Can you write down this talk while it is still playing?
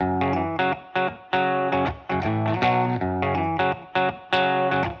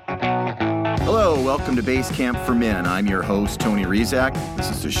welcome to Base Camp for Men. I'm your host, Tony Rizak. This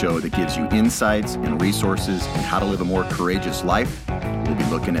is the show that gives you insights and resources on how to live a more courageous life. We'll be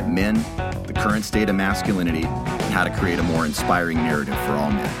looking at men, the current state of masculinity, and how to create a more inspiring narrative for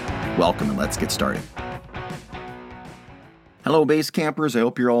all men. Welcome, and let's get started. Hello, Base Campers. I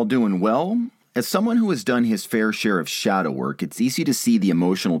hope you're all doing well. As someone who has done his fair share of shadow work, it's easy to see the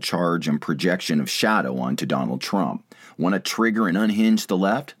emotional charge and projection of shadow onto Donald Trump. Want to trigger and unhinge the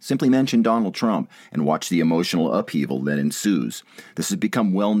left? Simply mention Donald Trump and watch the emotional upheaval that ensues. This has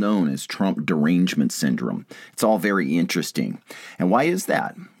become well known as Trump derangement syndrome. It's all very interesting. And why is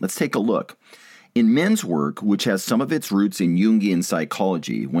that? Let's take a look. In men's work, which has some of its roots in Jungian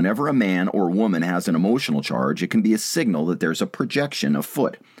psychology, whenever a man or woman has an emotional charge, it can be a signal that there's a projection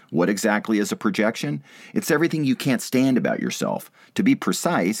afoot. What exactly is a projection? It's everything you can't stand about yourself. To be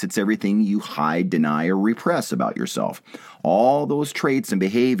precise, it's everything you hide, deny, or repress about yourself. All those traits and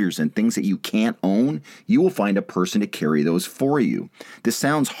behaviors and things that you can't own, you will find a person to carry those for you. This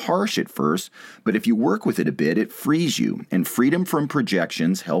sounds harsh at first, but if you work with it a bit, it frees you. And freedom from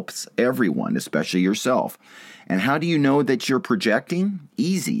projections helps everyone, especially yourself. And how do you know that you're projecting?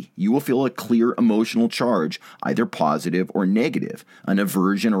 Easy. You will feel a clear emotional charge, either positive or negative, an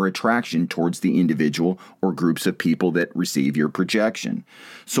aversion or attraction towards the individual or groups of people that receive your projection.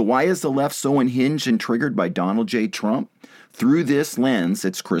 So why is the left so unhinged and triggered by Donald J. Trump? Through this lens,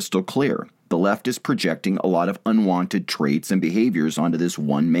 it's crystal clear. The left is projecting a lot of unwanted traits and behaviors onto this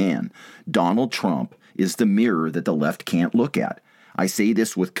one man. Donald Trump is the mirror that the left can't look at. I say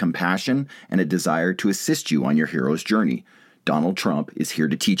this with compassion and a desire to assist you on your hero's journey. Donald Trump is here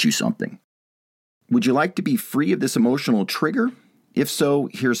to teach you something. Would you like to be free of this emotional trigger? If so,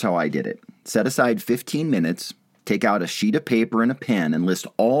 here's how I did it. Set aside 15 minutes, take out a sheet of paper and a pen, and list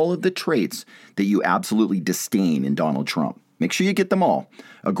all of the traits that you absolutely disdain in Donald Trump. Make sure you get them all.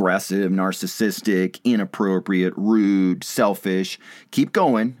 Aggressive, narcissistic, inappropriate, rude, selfish. Keep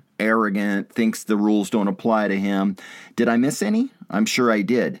going. Arrogant, thinks the rules don't apply to him. Did I miss any? I'm sure I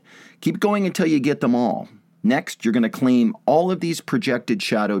did. Keep going until you get them all. Next, you're going to claim all of these projected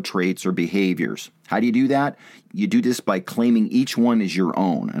shadow traits or behaviors. How do you do that? You do this by claiming each one as your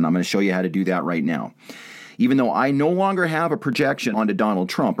own, and I'm going to show you how to do that right now. Even though I no longer have a projection onto Donald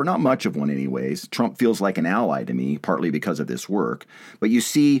Trump, or not much of one anyways, Trump feels like an ally to me, partly because of this work. But you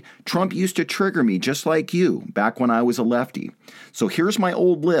see, Trump used to trigger me just like you, back when I was a lefty. So here's my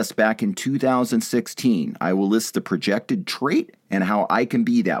old list back in 2016. I will list the projected trait and how I can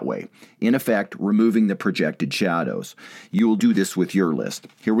be that way. In effect, removing the projected shadows. You will do this with your list.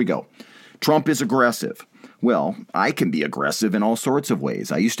 Here we go. Trump is aggressive. Well, I can be aggressive in all sorts of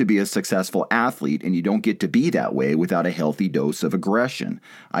ways. I used to be a successful athlete, and you don't get to be that way without a healthy dose of aggression.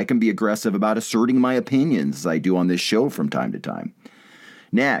 I can be aggressive about asserting my opinions, as I do on this show from time to time.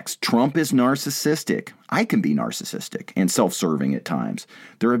 Next, Trump is narcissistic. I can be narcissistic and self-serving at times.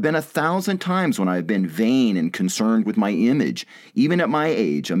 There have been 1,000 times when I've been vain and concerned with my image. Even at my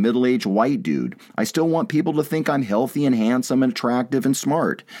age, a middle-aged white dude, I still want people to think I'm healthy and handsome and attractive and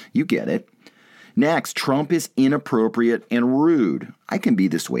smart. You get it. Next, Trump is inappropriate and rude. I can be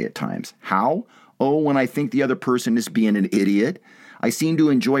this way at times. How? Oh, when I think the other person is being an idiot. I seem to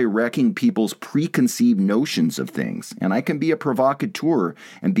enjoy wrecking people's preconceived notions of things, and I can be a provocateur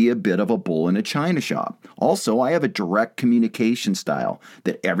and be a bit of a bull in a china shop. Also, I have a direct communication style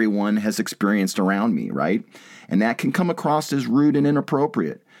that everyone has experienced around me, right? And that can come across as rude and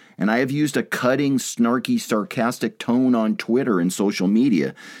inappropriate. And I have used a cutting, snarky, sarcastic tone on Twitter and social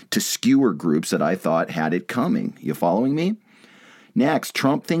media to skewer groups that I thought had it coming. You following me? Next,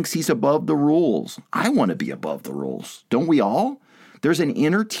 Trump thinks he's above the rules. I want to be above the rules. Don't we all? There's an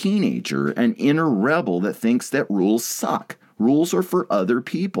inner teenager, an inner rebel that thinks that rules suck. Rules are for other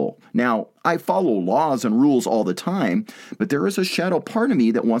people. Now, I follow laws and rules all the time, but there is a shadow part of me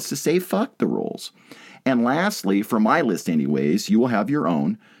that wants to say fuck the rules. And lastly, for my list anyways, you will have your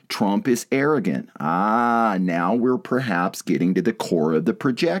own. Trump is arrogant. Now we're perhaps getting to the core of the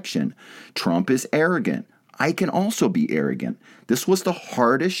projection. Trump is arrogant. I can also be arrogant. This was the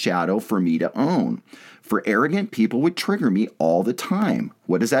hardest shadow for me to own. For arrogant people would trigger me all the time.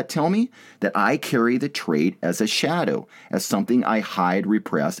 What does that tell me? That I carry the trait as a shadow, as something I hide,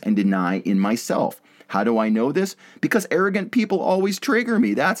 repress, and deny in myself. How do I know this? Because arrogant people always trigger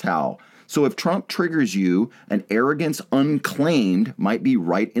me. That's how. So if Trump triggers you, an arrogance unclaimed might be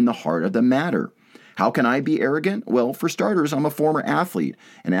right in the heart of the matter. How can I be arrogant? Well, for starters, I'm a former athlete,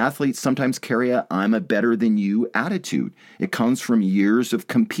 and athletes sometimes carry a I'm a better than you attitude. It comes from years of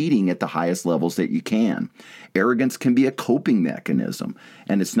competing at the highest levels that you can. Arrogance can be a coping mechanism,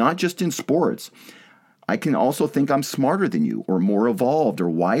 and it's not just in sports. I can also think I'm smarter than you, or more evolved, or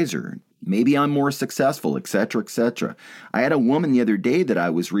wiser. Maybe I'm more successful, etc., etc. I had a woman the other day that I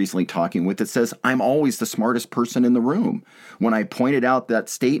was recently talking with that says, I'm always the smartest person in the room. When I pointed out that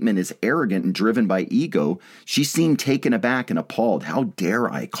statement is arrogant and driven by ego, she seemed taken aback and appalled. How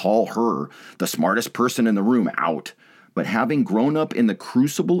dare I call her the smartest person in the room out? But having grown up in the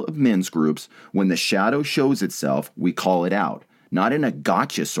crucible of men's groups, when the shadow shows itself, we call it out. Not in a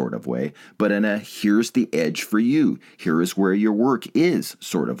gotcha sort of way, but in a here's the edge for you, here is where your work is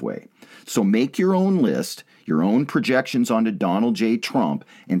sort of way. So make your own list, your own projections onto Donald J. Trump,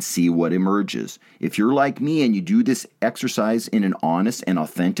 and see what emerges. If you're like me and you do this exercise in an honest and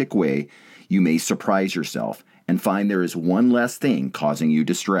authentic way, you may surprise yourself and find there is one less thing causing you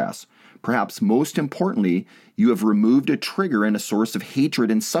distress. Perhaps most importantly, you have removed a trigger and a source of hatred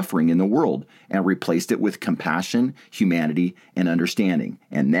and suffering in the world and replaced it with compassion, humanity, and understanding.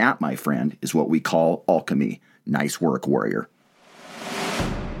 And that, my friend, is what we call alchemy. Nice work, warrior.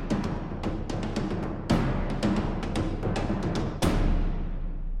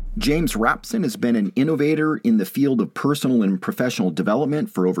 James Rapson has been an innovator in the field of personal and professional development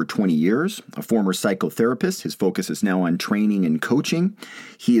for over 20 years. A former psychotherapist, his focus is now on training and coaching.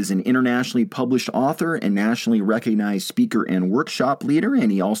 He is an internationally published author and nationally recognized speaker and workshop leader,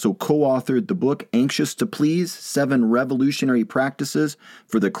 and he also co-authored the book Anxious to Please: 7 Revolutionary Practices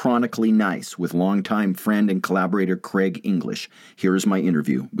for the Chronically Nice with longtime friend and collaborator Craig English. Here is my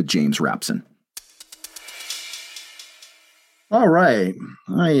interview with James Rapson. All right.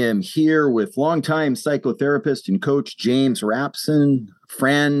 I am here with longtime psychotherapist and coach James Rapson,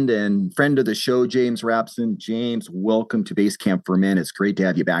 friend of the show, James Rapson. James, welcome to Base Camp for Men. It's great to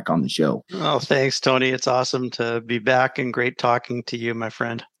have you back on the show. Oh, thanks, Tony. It's awesome to be back and great talking to you, my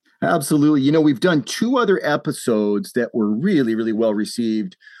friend. Absolutely. You know, we've done 2 other episodes that were really, really well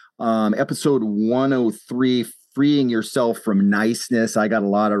received. Episode 103, Freeing Yourself from Niceness. I got a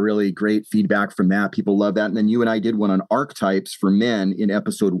lot of really great feedback from that. People love that. And then you and I did one on archetypes for men in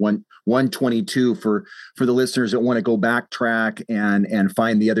episode 122 for the listeners that want to go backtrack and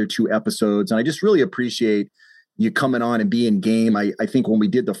find the other 2 episodes. And I just really appreciate you coming on and being game. I think when we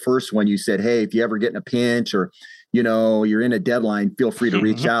did the first one, you said, hey, if you ever get in a pinch or, you know, you're in a deadline, feel free to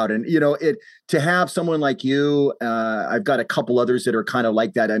reach out. And, you know, to have someone like you, I've got a couple others that are kind of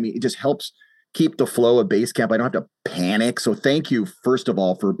like that. I mean, it just helps keep the flow of Base Camp. I don't have to panic. So thank you, first of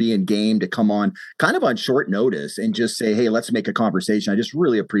all, for being game to come on kind of on short notice and just say, hey, let's make a conversation. I just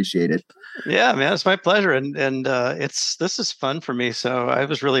really appreciate it. Yeah, man, it's my pleasure. And this is fun for me. So I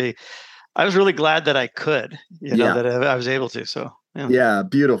was really glad that I could, that I was able to. So yeah,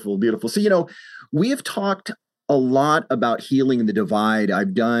 beautiful, beautiful. So, you know, we have talked a lot about healing the divide.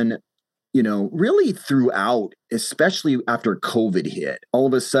 I've done, you know, really throughout, especially after COVID hit. All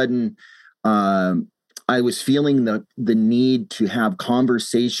of a sudden, I was feeling the need to have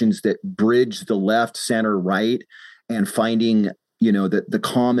conversations that bridge the left, center, right, and finding, you know, the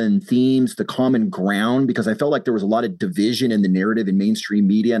common themes, the common ground, because I felt like there was a lot of division in the narrative in mainstream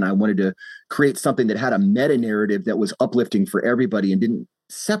media, and I wanted to create something that had a meta narrative that was uplifting for everybody and didn't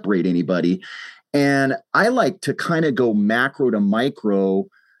separate anybody. And I like to kind of go macro to micro,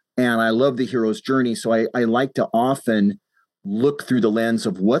 and I love the hero's journey. So I like to often look through the lens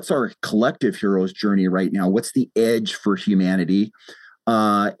of what's our collective hero's journey right now? What's the edge for humanity?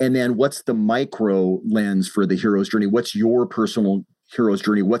 And then what's the micro lens for the hero's journey? What's your personal hero's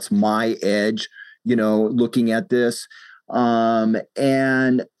journey? What's my edge, you know, looking at this?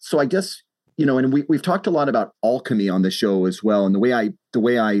 And so I guess, you know, and we've talked a lot about alchemy on the show as well. And the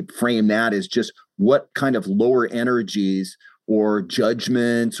way I frame that is just what kind of lower energies or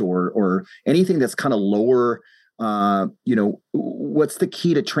judgments or anything that's kind of lower, you know, what's the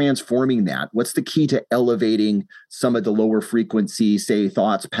key to transforming that? What's the key to elevating some of the lower frequency, say,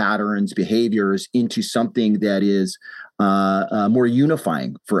 thoughts, patterns, behaviors into something that is more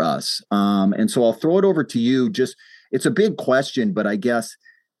unifying for us? And so I'll throw it over to you. Just, it's a big question, but I guess,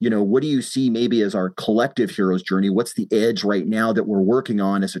 you know, what do you see maybe as our collective hero's journey? What's the edge right now that we're working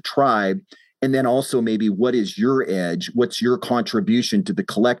on as a tribe? And then also maybe what is your edge? What's your contribution to the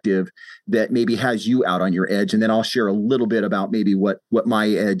collective that maybe has you out on your edge? And then I'll share a little bit about maybe what my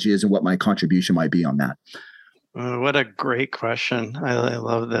edge is and what my contribution might be on that. What a great question. I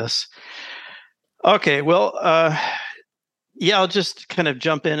love this. Okay, well, yeah, I'll just kind of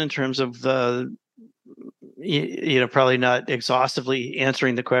jump in terms of the, you know, probably not exhaustively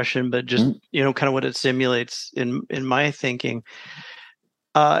answering the question, but just, you know, kind of what it simulates in my thinking.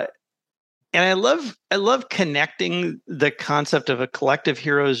 And I love connecting the concept of a collective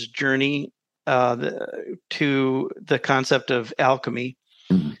hero's journey to the concept of alchemy.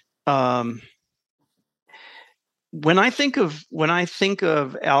 when I think of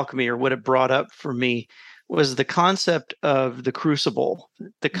alchemy, or what it brought up for me was the concept of the crucible,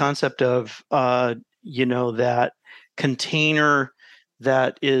 the concept of that container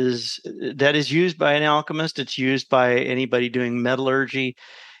that is used by an alchemist. It's used by anybody doing metallurgy,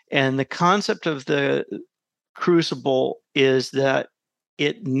 and the concept of the crucible is that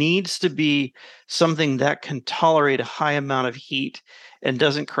it needs to be something that can tolerate a high amount of heat and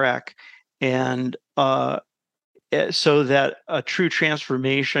doesn't crack, and so that a true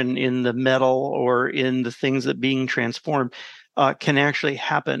transformation in the metal or in the things that being transformed can actually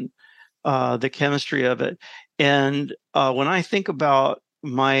happen, the chemistry of it. And when I think about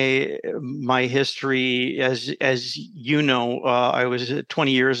my history, as you know, I was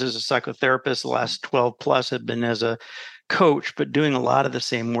 20 years as a psychotherapist. The last 12 plus have been as a coach, but doing a lot of the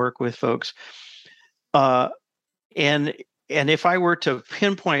same work with folks. Uh, and and if I were to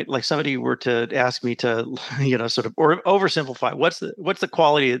pinpoint, like somebody were to ask me to, sort of, or oversimplify, what's the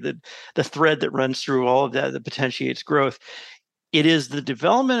quality of the thread that runs through all of that potentiates growth? It is the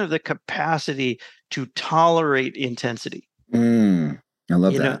development of the capacity to tolerate intensity. I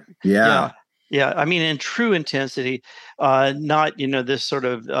love You know, that. Yeah. yeah, yeah. I mean, in true intensity, not this sort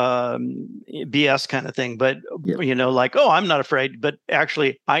of BS kind of thing, but Yep. like, oh, I'm not afraid, but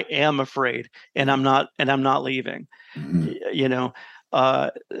actually, I am afraid, and I'm not leaving. Mhm. You know,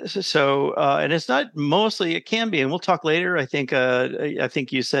 and it's not mostly. It can be, and we'll talk later. I think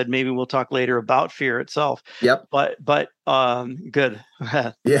you said maybe we'll talk later about fear itself, Yep. but good.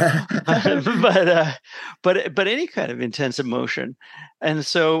 Yeah. but any kind of intense emotion. And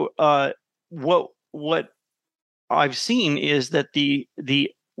so what I've seen is that the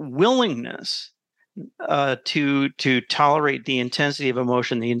willingness to tolerate the intensity of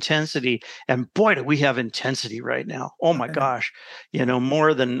emotion, the intensity, and boy, do we have intensity right now. Oh my gosh,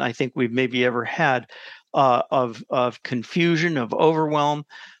 more than I think we've maybe ever had, of confusion, of overwhelm,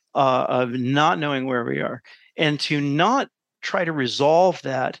 of not knowing where we are, and to not try to resolve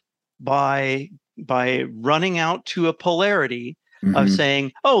that by running out to a polarity of Mhm.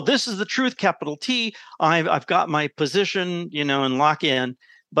 saying, "Oh, this is the truth, capital T. I've got my position, and lock in."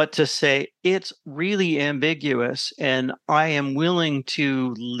 But to say it's really ambiguous, and I am willing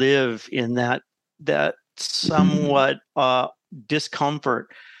to live in that Mhm. somewhat discomfort.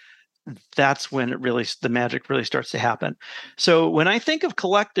 That's when the magic really starts to happen. So when I think of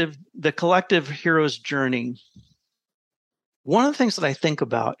the collective hero's journey, one of the things that I think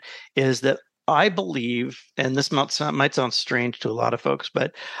about is that I believe, and this might sound strange to a lot of folks,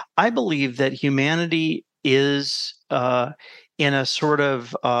 but I believe that humanity is in a sort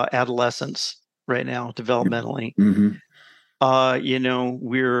of adolescence right now, developmentally. Mhm.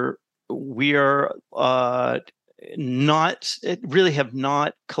 We are not really have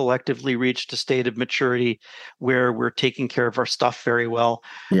not collectively reached a state of maturity where we're taking care of our stuff very well,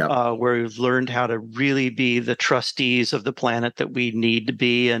 Yep. where we've learned how to really be the trustees of the planet that we need to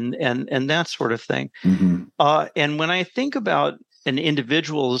be, and that sort of thing. Mhm. And when I think about an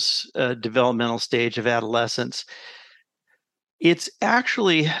individual's developmental stage of adolescence, it's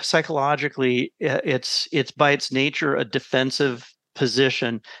actually psychologically, it's by its nature a defensive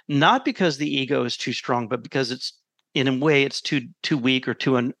position, not because the ego is too strong, but because it's, in a way, it's too weak or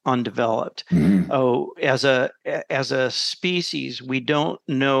too undeveloped. Mhm. Oh, as a species, we don't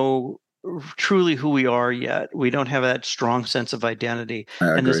know truly who we are yet. We don't have that strong sense of identity,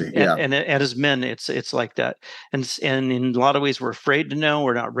 I and as agree. Yeah. and as men, it's like that. And in a lot of ways, we're afraid to know.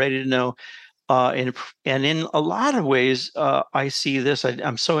 We're not ready to know. And in a lot of ways, I see this.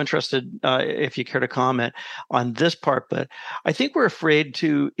 I'm so interested, if you care to comment on this part, but I think we're afraid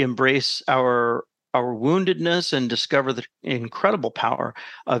to embrace our woundedness and discover the incredible power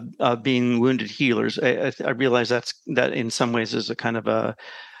of being wounded healers. I realize that in some ways is a kind of a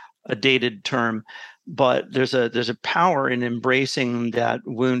dated term, but there's a power in embracing that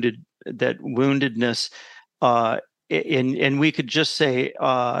woundedness. Uh, and we could just say,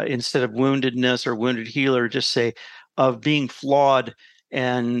 instead of woundedness or wounded healer, just say of being flawed,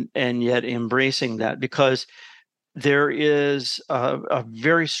 and yet embracing that, because there is a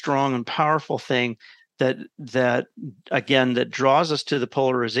very strong and powerful thing that again that draws us to the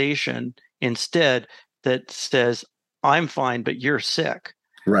polarization instead, that says, I'm fine but you're sick.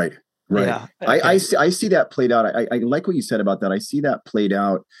 Right. Right. Yeah, I okay. see, I see that played out. I like what you said about that. I see that played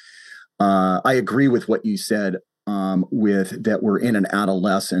out. I agree with what you said, with that we're in an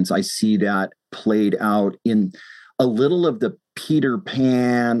adolescence. I see that played out in a little of Peter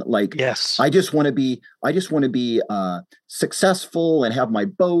Pan. Like, Yes. I just want to be successful and have my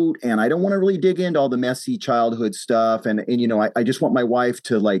boat, and I don't want to really dig into all the messy childhood stuff. And I just want my wife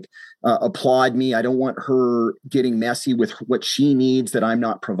to like applaud me. I don't want her getting messy with what she needs that I'm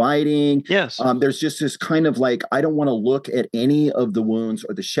not providing. Yes. There's just this kind of like, I don't want to look at any of the wounds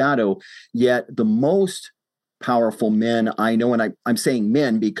or the shadow. Yet the most powerful men I know, and I'm saying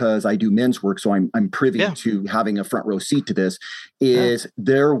men because I do men's work, so I'm privy Yeah. to having a front row seat to this, Yeah. is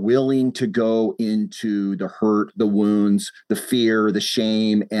they're willing to go into the hurt, the wounds, the fear, the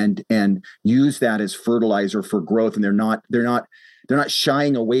shame, and use that as fertilizer for growth. And they're not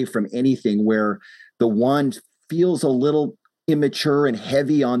shying away from anything, where the one feels a little immature and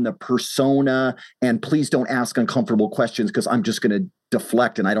heavy on the persona, and please don't ask uncomfortable questions because I'm just going to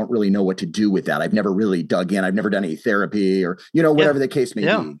deflect and I don't really know what to do with that. I've never really dug in. I've never done any therapy or Yeah. whatever the case may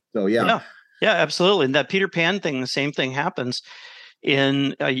Yeah. be. So yeah. Yeah. Yeah, absolutely. And that Peter Pan thing, the same thing happens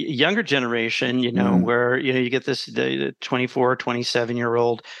in a younger generation, where, you get the 24,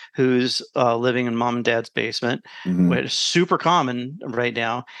 27-year-old who's living in mom and dad's basement, which is super common right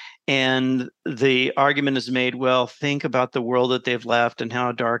now. And the argument is made, well, think about the world that they've left and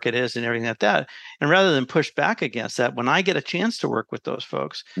how dark it is and everything like that. And rather than push back against that, when I get a chance to work with those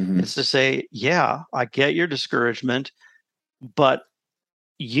folks, it's to say, yeah, I get your discouragement, but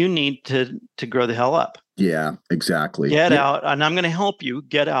you need to grow the hell up. Yeah, exactly. Get out, and I'm going to help you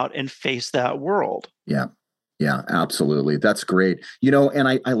get out and face that world. Yeah. Yeah, absolutely. That's great. And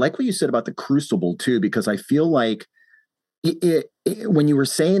I like what you said about the crucible too, because I feel like when you were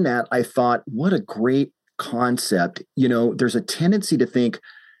saying that, I thought, what a great concept. There's a tendency to think,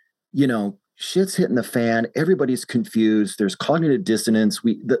 shit's hitting the fan. Everybody's confused. There's cognitive dissonance.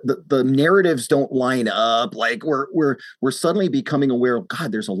 The narratives don't line up. Like we're suddenly becoming aware of,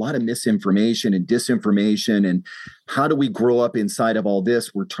 God, there's a lot of misinformation and disinformation. And how do we grow up inside of all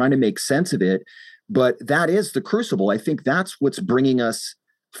this? We're trying to make sense of it. But that is the crucible. I think that's what's bringing us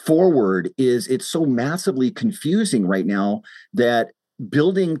forward. Is it's so massively confusing right now that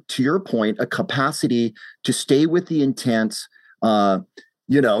building, to your point, a capacity to stay with the intents,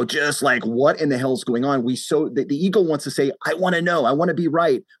 just like, what in the hell is going on? The ego wants to say, I want to know, I want to be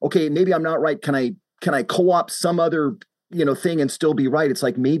right. Okay, maybe I'm not right. Can I co-opt some other, thing and still be right? It's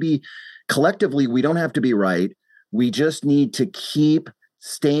like, maybe collectively we don't have to be right. We just need to keep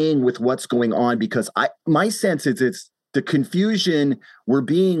staying with what's going on, because my sense is it's the confusion. We're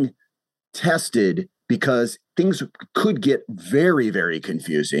being tested because things could get very, very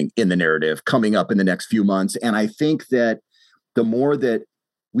confusing in the narrative coming up in the next few months. And I think that the more that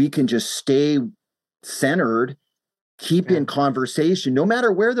we can just stay centered, keep in conversation, no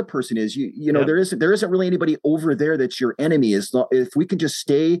matter where the person is, there isn't really anybody over there that's your enemy. If we can just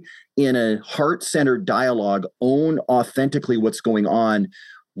stay in a heart-centered dialogue, own authentically what's going on,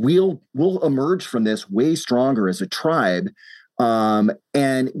 we'll emerge from this way stronger as a tribe.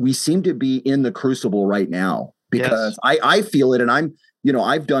 And we seem to be in the crucible right now, because I feel it, and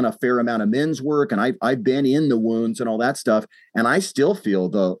I've done a fair amount of men's work, and I've been in the wounds and all that stuff, and I still feel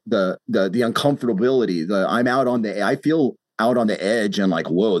the uncomfortability. I feel out on the edge, and like,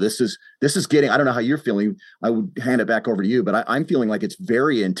 whoa, this is getting. I don't know how you're feeling. I would hand it back over to you, but I'm feeling like it's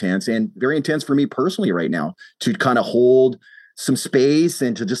very intense, and very intense for me personally right now, to kind of hold some space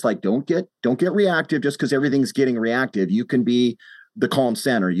and to just like, don't get reactive just because everything's getting reactive. You can be the calm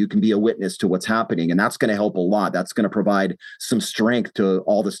center. You can be a witness to what's happening, and that's going to help a lot. That's going to provide some strength to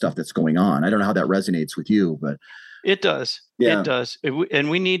all the stuff that's going on. I don't know how that resonates with you, but it does. Yeah. It does. And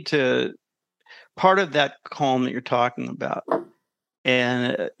we need to, part of that calm that you're talking about.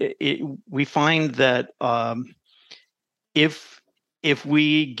 And we find that if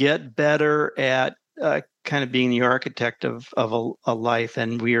we get better at kind of being the architect of a life,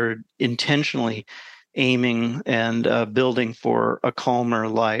 and we are intentionally aiming and building for a calmer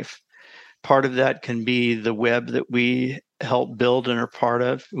life. Part of that can be the web that we help build and are part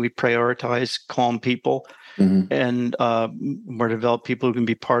of. We prioritize calm people and more developed people who can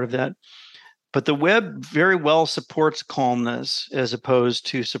be part of that. But the web very well supports calmness as opposed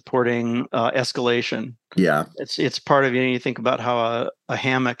to supporting escalation. Yeah, it's part of, you think about how a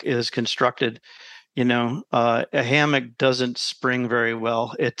hammock is constructed. A hammock doesn't spring very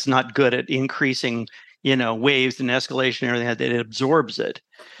well. It's not good at increasing, waves and escalation and everything like that. It absorbs it.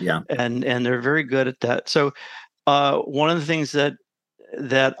 Yeah. And they're very good at that. So one of the things that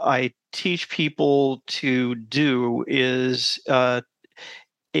I teach people to do is to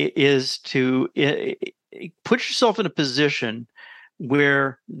put yourself in a position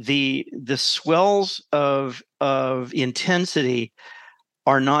where the swells of intensity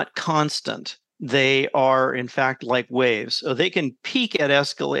are not constant. they are in fact like waves. So they can peak at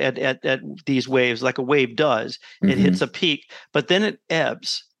escalate at these waves like a wave does. It hits a peak, but then it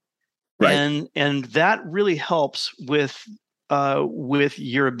ebbs. Right. And that really helps with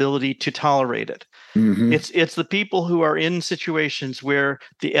your ability to tolerate it. It's the people who are in situations where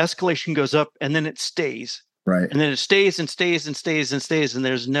the escalation goes up and then it stays. Right. And then it stays and stays and stays and stays, and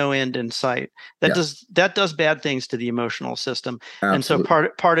there's no end in sight. That does bad things to the emotional system. Absolutely. And so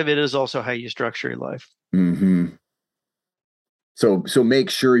part of it is also how you structure your life. So make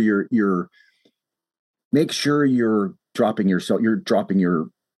sure you're dropping your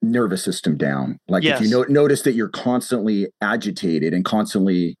nervous system down. Like if you notice that you're constantly agitated and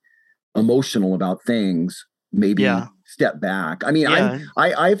constantly emotional about things, maybe step back. I mean,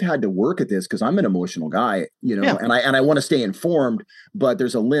 I've had to work at this because I'm an emotional guy, and I want to stay informed, but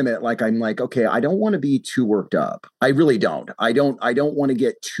there's a limit. Like I'm like, okay, I don't want to be too worked up. I really don't. I don't want to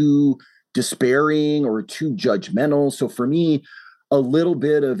get too despairing or too judgmental. So for me, a little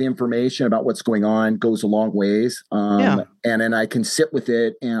bit of information about what's going on goes a long ways. And then I can sit with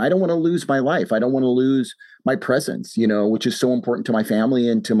it, and I don't want to lose my life. I don't want to lose my presence, which is so important to my family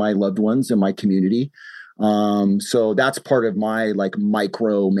and to my loved ones and my community. So that's part of my like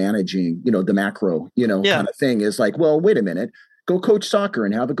micro managing, the macro, kind of thing is like, well, wait a minute, go coach soccer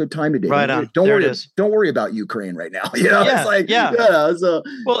and have a good time today. Right on. Don't worry about Ukraine right now. It's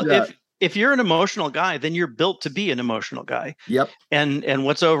like, if you're an emotional guy, then you're built to be an emotional guy. Yep. And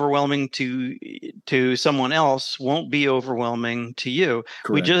what's overwhelming to someone else won't be overwhelming to you.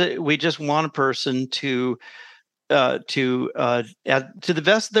 Correct. We just want a person to the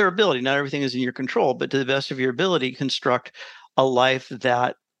best of their ability. Not everything is in your control, but to the best of your ability, construct a life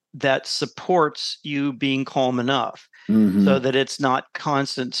that supports you being calm enough so that it's not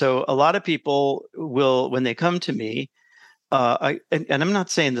constant. So a lot of people will, when they come to me, and I'm not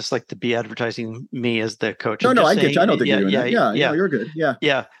saying this like to be advertising me as the coach. No, I get you. I don't think you're doing that. Yeah, you're good.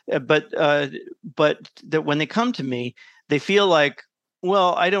 Yeah. But that when they come to me, they feel like,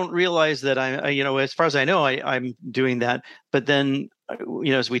 well, I don't realize that as far as I know, I'm doing that. But then,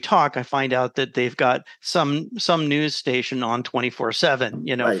 as we talk, I find out that they've got some news station on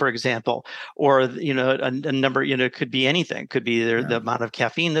 24/7, right. For example, or, a number, it could be anything. It could be the amount of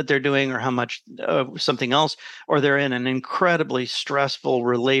caffeine that they're doing or how much something else, or they're in an incredibly stressful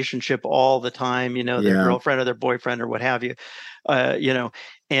relationship all the time, their girlfriend or their boyfriend or what have you,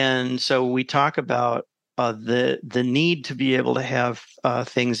 and so we talk about the need to be able to have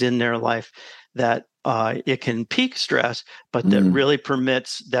things in their life that it can peak stress, but that really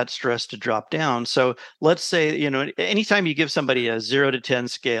permits that stress to drop down. So let's say, anytime you give somebody a 0 to 10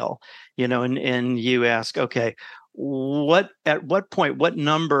 scale, and you ask, okay, at what point, what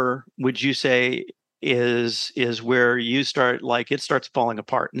number would you say is where you start, like it starts falling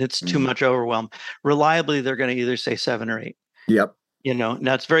apart and it's too much overwhelm? Reliably, they're going to either say 7 or 8. Yep.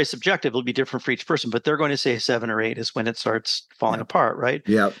 Now it's very subjective. It'll be different for each person, but they're going to say 7 or 8 is when it starts falling apart, right?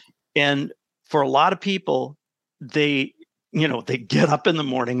 Yeah. And for a lot of people, they get up in the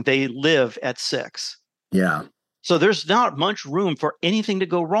morning, they live at 6. Yeah. So there's not much room for anything to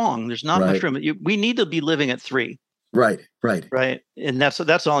go wrong. There's not much room. We need to be living at 3. Right. And that's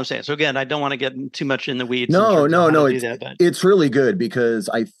all I'm saying. So again, I don't want to get too much in the weeds. No. It's really good because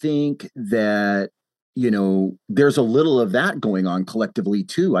I think that there's a little of that going on collectively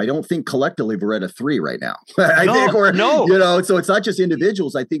too. I don't think collectively we're at a 3 right now. I think we're, so it's not just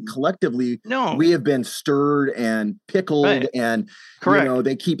individuals. I think collectively we have been stirred and pickled and,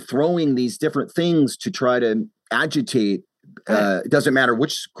 they keep throwing these different things to try to agitate. It doesn't matter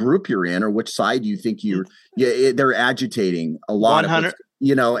which group you're in or which side you think they're agitating a lot of it.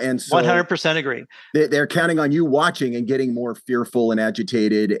 And so 100% agree. They're counting on you watching and getting more fearful and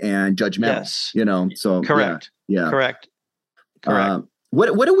agitated and judgmental. Yes. So correct. Yeah. Correct.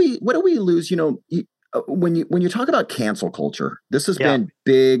 What do we lose? When you talk about cancel culture, this has been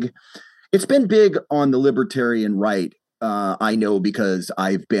big. It's been big on the libertarian right. I know because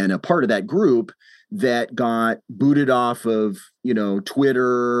I've been a part of that group that got booted off of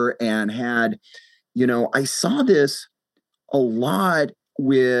Twitter and had I saw this a lot.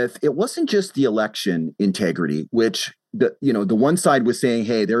 It wasn't just the election integrity, which the one side was saying,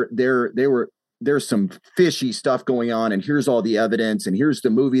 hey, there's some fishy stuff going on, and here's all the evidence, and here's the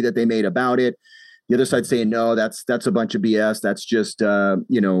movie that they made about it. The other side saying, no, that's a bunch of BS. That's just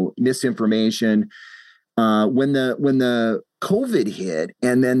misinformation. When the COVID hit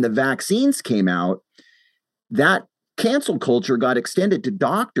and then the vaccines came out, that cancel culture got extended to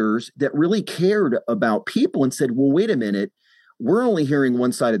doctors that really cared about people and said, well, wait a minute. We're only hearing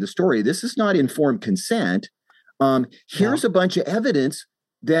one side of the story. This is not informed consent. Here's a bunch of evidence.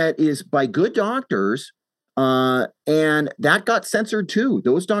 that is by good doctors. And that got censored too.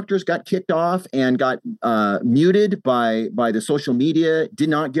 Those doctors got kicked off and got muted by the social media, did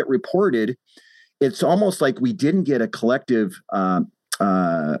not get reported. It's almost like we didn't get a collective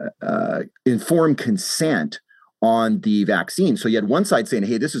informed consent on the vaccine. So you had one side saying,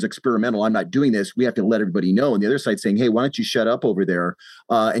 hey, this is experimental, I'm not doing this, we have to let everybody know. And the other side saying, hey, why don't you shut up over there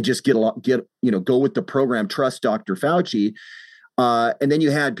and just go with the program, trust Dr. Fauci. And then you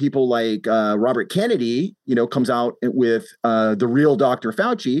had people like Robert Kennedy, comes out with the real Dr.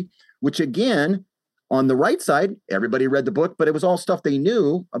 Fauci, which again, on the right side, everybody read the book, but it was all stuff they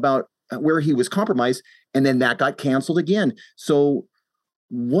knew about where he was compromised. And then that got canceled again. So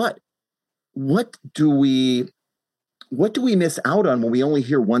what do we miss out on when we only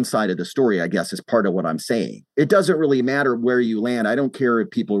hear one side of the story, I guess, is part of what I'm saying. It doesn't really matter where you land. I don't care if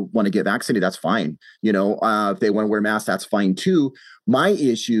people want to get vaccinated. That's fine. If they want to wear masks, that's fine too. My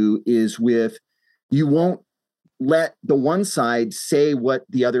issue is with, you won't let the one side say what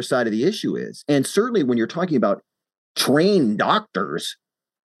the other side of the issue is. And certainly when you're talking about trained doctors,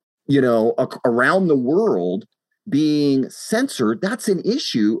 around the world being censored, that's an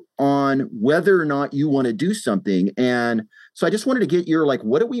issue on whether or not you want to do something. And so I just wanted to get your,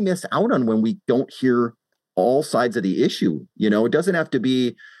 what do we miss out on when we don't hear all sides of the issue? It doesn't have to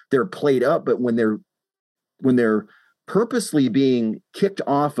be they're played up, but when they're purposely being kicked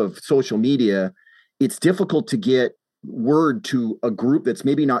off of social media, it's difficult to get word to a group that's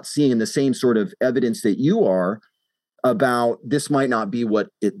maybe not seeing the same sort of evidence that you are about this might not be what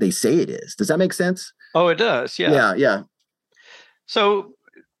they say it is. Does that make sense? Oh, it does. Yeah. Yeah. So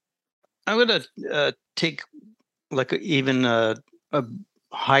I'm going to take even a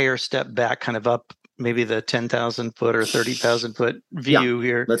higher step back, kind of up maybe the 10,000 foot or 30,000 foot view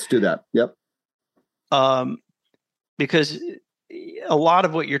here. Let's do that. Yep. Because a lot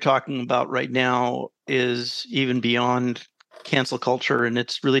of what you're talking about right now is even beyond cancel culture, and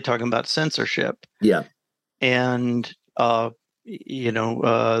it's really talking about censorship. Yeah. And the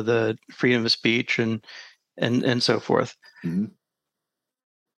freedom of speech and so forth. Mm-hmm.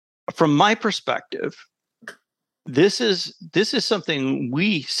 From my perspective, this is something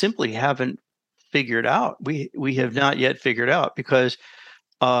we simply haven't figured out. We have not yet figured out, because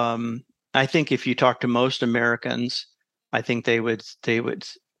I think if you talk to most Americans, I think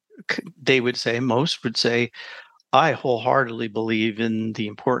most would say, I wholeheartely believe in the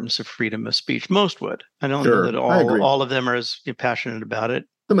importance of freedom of speech. Most would. I don't know that all of them are as passionate about it.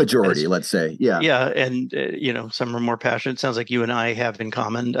 The majority, let's say. Yeah. Yeah. And, some are more passionate. It sounds like you and I have in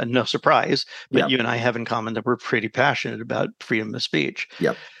common, no surprise, but you and I have in common that we're pretty passionate about freedom of speech.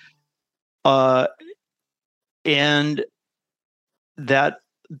 Yep. And that,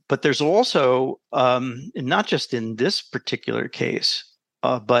 but there's also, not just in this particular case,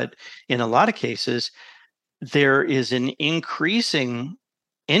 but in a lot of cases, there is an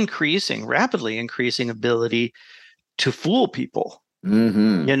rapidly increasing ability to fool people.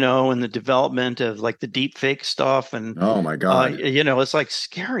 Mm-hmm. In the development of the deep fake stuff, and oh my God, it's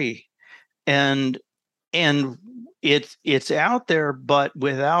scary, and it's out there, but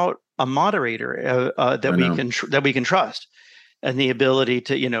without a moderator that we can trust. And the ability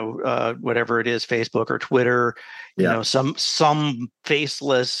to, whatever it is, Facebook or Twitter, some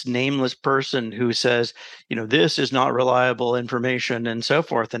faceless, nameless person who says, this is not reliable information and so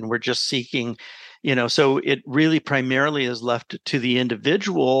forth. And we're just seeking, so it really primarily is left to the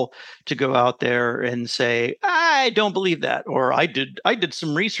individual to go out there and say, I don't believe that, or I did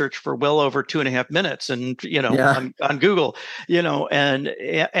some research for well over 2.5 minutes and, on Google, and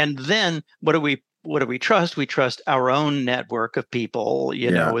then what do we trust? We trust our own network of people,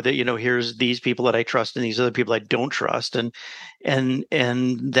 here's these people that I trust and these other people I don't trust. And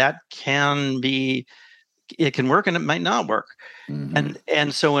that it can work and it might not work. Mm-hmm.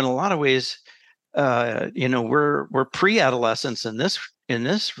 And so in a lot of ways, we're pre-adolescents in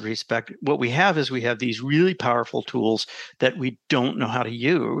this respect. What we have these really powerful tools that we don't know how to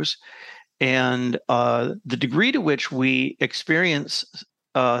use. And the degree to which we experience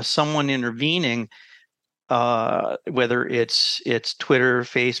someone intervening, whether it's Twitter,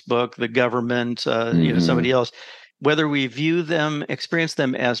 Facebook, the government, somebody else, whether we experience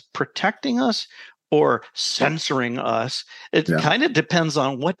them as protecting us or censoring us, it kind of depends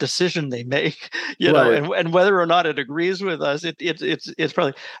on what decision they make, and whether or not it agrees with us. It's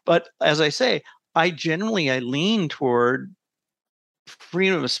probably. But as I say, I lean toward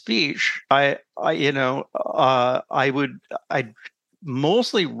freedom of speech. I'd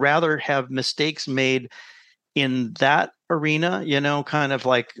mostly rather have mistakes made in that arena, kind of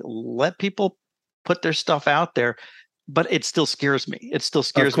let people put their stuff out there, but it still scares me. It still Of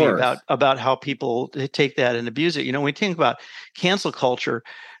scares me course. about how people take that and abuse it. When we think about cancel culture,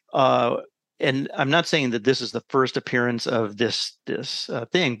 uh, and I'm not saying that this is the first appearance of this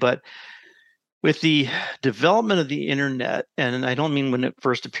thing, but with the development of the internet, and I don't mean when it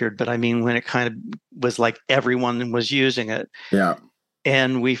first appeared, but I mean when it kind of was like everyone was using it, Yeah.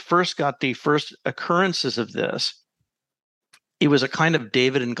 and we first got the first occurrences of this, it was a kind of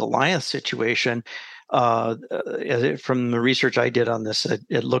David and Goliath situation. From the research I did on this,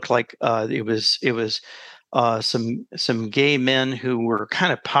 it looked like it was some gay men who were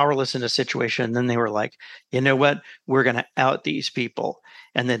kind of powerless in a situation. And then they were like, you know what, we're going to out these people.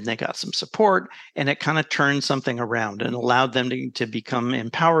 And then they got some support, and it kind of turned something around and allowed them to become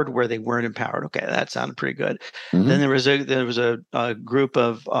empowered where they weren't empowered. Okay, that sounded pretty good. Then Hmm. there was a group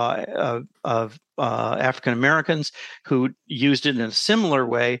of African Americans who used it in a similar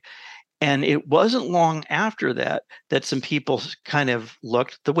way, and it wasn't long after that that some people kind of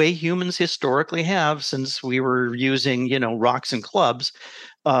looked the way humans historically have since we were using, rocks and clubs,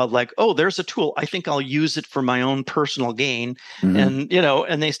 like, oh, there's a tool. I think I'll use it for my own personal gain. Hmm.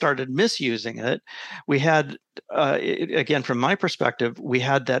 And they started misusing it. We had, again, from my perspective, we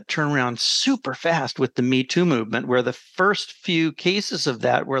had that turnaround super fast with the Me Too movement, where the first few cases of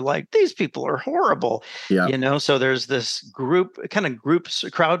that were like, these people are horrible. Yeah. So there's this groups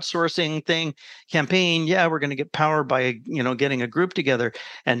crowdsourcing thing campaign. Yeah, we're going to get power by, getting a group together.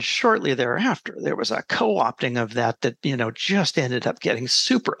 And shortly thereafter, there was a co-opting of that just ended up getting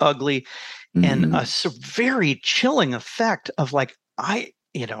super ugly, and Hmm. very chilling effect of like, I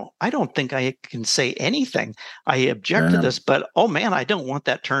don't think I can say anything. I object to Yeah. this, but oh man, I don't want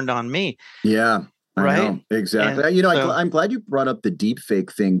that turned on me. Yeah. I Right. know exactly. And so, I'm glad you brought up the deep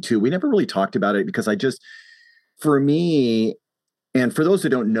fake thing too. We never really talked about it because for me, and for those who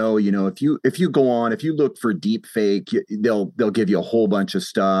don't know, if you go on, if you look for deep fake, they'll give you a whole bunch of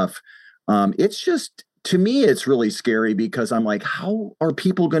stuff. It's just, to me, it's really scary because I'm like, how are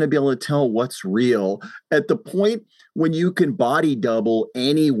people going to be able to tell what's real at the point when you can body double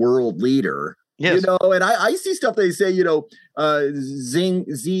any world leader? yes. And I see stuff they say,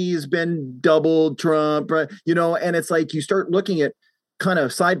 Z has been doubled Trump, right? And it's like you start looking at kind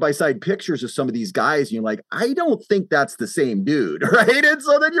of side by side pictures of some of these guys, and you're like, I don't think that's the same dude, right? And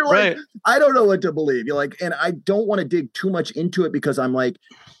so then you're like, Right. I don't know what to believe. You're like, and I don't want to dig too much into it because I'm like,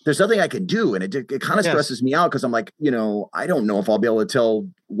 there's nothing I can do, and it kind of Yes. stresses me out because I'm like, I don't know if I'll be able to tell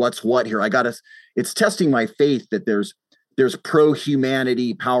what's what here. It's testing my faith that there's pro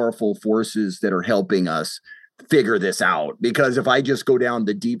humanity, powerful forces that are helping us figure this out, because if I just go down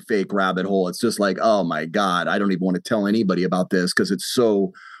the deep fake rabbit hole, it's just like, oh my God, I don't even want to tell anybody about this because it's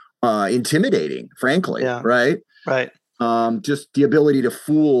so intimidating, frankly. Yeah. Right. Right. Just the ability to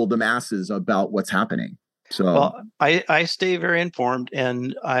fool the masses about what's happening. So Well, I stay very informed,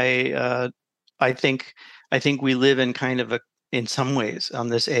 and I think we live in kind of in some ways on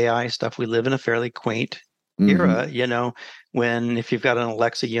this AI stuff, we live in a fairly quaint mm-hmm. era, when if you've got an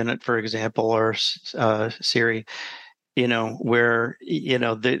Alexa unit, for example, or Siri, where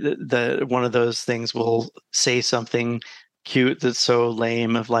the one of those things will say something cute that's so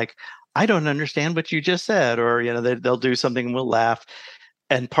lame of like, I don't understand what you just said, or they'll do something and we'll laugh.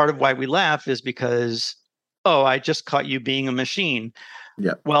 And part of why we laugh is because, oh, I just caught you being a machine.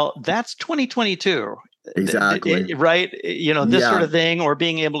 Yeah, Well, that's 2022. exactly. Right? This sort Yeah. of thing, or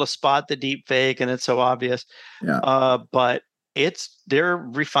being able to spot the deep fake, and it's so obvious. Yeah. But they're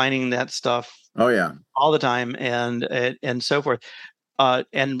refining that stuff Oh yeah. all the time, and so forth.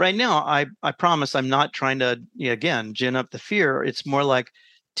 And right now, I promise I'm not trying to, again, gin up the fear. It's more like,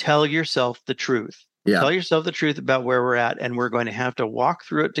 tell yourself the truth. Yeah. Tell yourself the truth about where we're at, and we're going to have to walk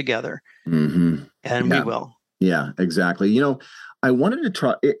through it together, Mm-hmm. and we Yeah. will. Yeah, exactly. I wanted to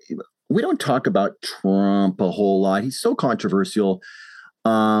try. We don't talk about Trump a whole lot. He's so controversial.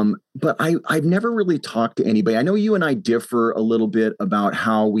 But I've never really talked to anybody. I know you and I differ a little bit about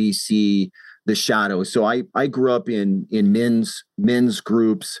how we see the shadow. So I grew up in men's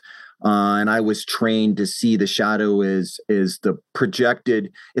groups, and I was trained to see the shadow as the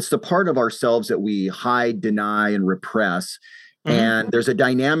projected. It's the part of ourselves that we hide, deny, and repress. Mm-hmm. And there's a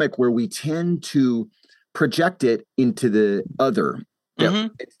dynamic where we tend to project it into the other, that Mm-hmm.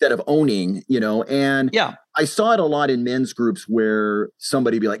 instead of owning, and Yeah. I saw it a lot in men's groups where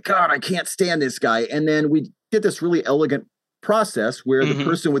somebody be like, God, I can't stand this guy. And then we did this really elegant process where the Mm-hmm.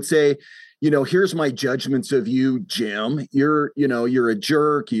 person would say, here's my judgments of you, Jim. You're a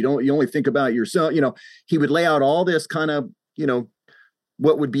jerk. You only think about yourself. He would lay out all this kind of,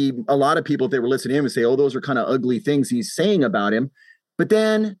 what would be a lot of people, if they were listening to him, and say, oh, those are kind of ugly things he's saying about him. But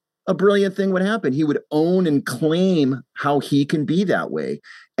then a brilliant thing would happen. He would own and claim how he can be that way.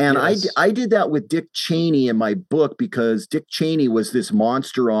 And Yes. I did that with Dick Cheney in my book because Dick Cheney was this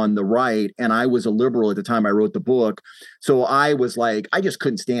monster on the right, and I was a liberal at the time I wrote the book. So I was like, I just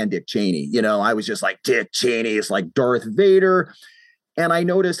couldn't stand Dick Cheney. You know, I was just like, Dick Cheney is like Darth Vader. And I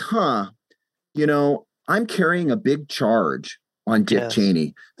noticed, you know, I'm carrying a big charge on Dick Yes.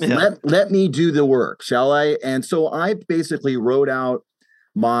 Cheney. Yeah. Let me do the work, shall I? And so I basically wrote out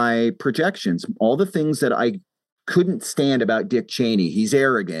my projections, all the things that I couldn't stand about Dick Cheney. He's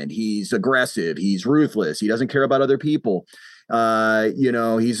arrogant, he's aggressive, he's ruthless, he doesn't care about other people. You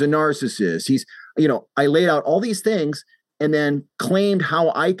know, he's a narcissist. He's, you know, I laid out all these things and then claimed how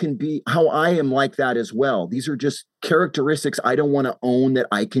I am like that as well. These are just characteristics I don't want to own that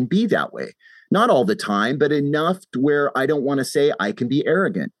I can be that way. Not all the time, but enough to where I don't want to say I can be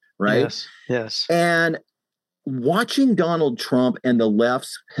arrogant, right? Yes. Yes. And watching Donald Trump and the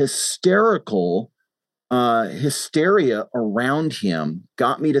left's hysteria around him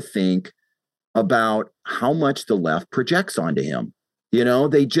got me to think about how much the left projects onto him. You know,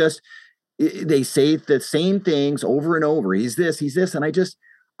 they say the same things over and over. He's this, and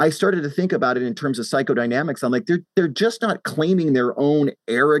I started to think about it in terms of psychodynamics. I'm like, they're just not claiming their own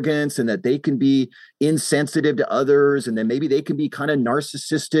arrogance and that they can be insensitive to others, and then maybe they can be kind of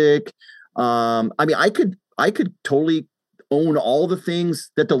narcissistic. I mean, I could totally own all the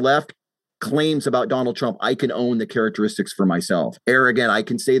things that the left claims about Donald Trump. I can own the characteristics for myself. Arrogant, I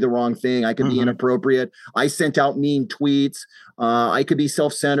can say the wrong thing. I can be inappropriate. I sent out mean tweets. I could be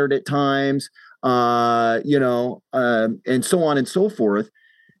self-centered at times, you know, and so on and so forth.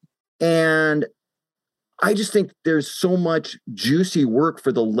 And I just think there's so much juicy work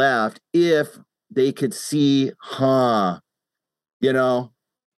for the left if they could see, you know,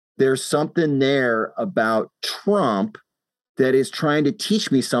 there's something there about Trump that is trying to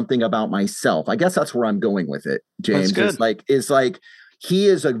teach me something about myself. I guess that's where I'm going with it, James. It's like he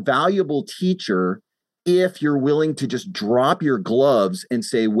is a valuable teacher if you're willing to just drop your gloves and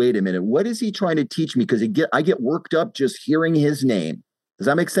say, wait a minute, what is he trying to teach me? Because I get worked up just hearing his name. Does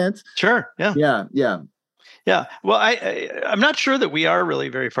that make sense? Sure. Yeah. Yeah. Well, I'm not sure that we are really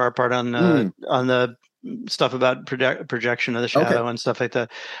very far apart on the stuff about projection of the shadow and stuff like that.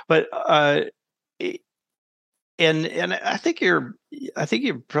 But and I think you're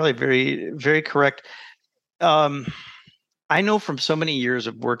probably very, very correct. I know from so many years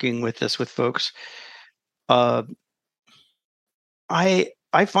of working with folks, I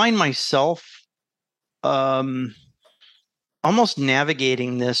find myself almost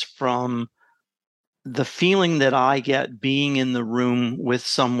navigating this from the feeling that I get being in the room with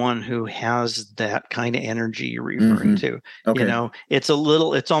someone who has that kind of energy you're referring to. You know, it's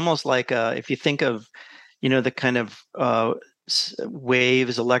almost like if you think of, you know, the kind of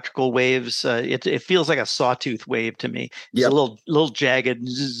waves, electrical waves, it feels like a sawtooth wave to me. It's a little jagged,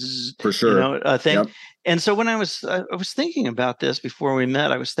 zzz, for sure, you know, thing. Yep. And so when I was thinking about this before we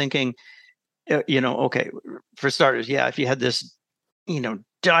met, I was thinking, you know, okay, for starters, if you had this, you know,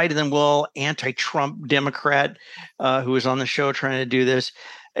 dyed-in-the-wool anti-Trump Democrat who was on the show trying to do this,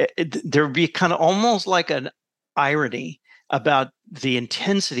 there would be kind of almost like an irony about the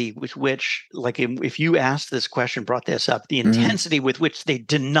intensity with which, like, if you asked this question, brought this up, the intensity with which they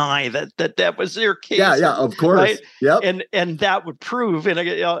deny that was their case. Yeah, of course. Right? Yep. And that would prove, and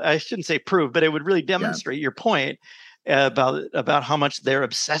I shouldn't say prove, but it would really demonstrate your point about how much they're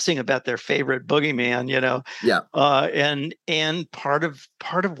obsessing about their favorite boogeyman, you know. And part of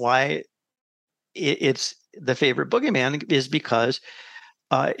why it's the favorite boogeyman is because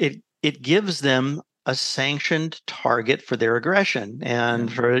it gives them a sanctioned target for their aggression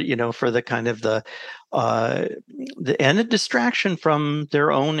and for the kind of and a distraction from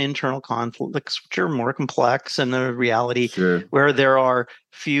their own internal conflicts, which are more complex, and the reality where there are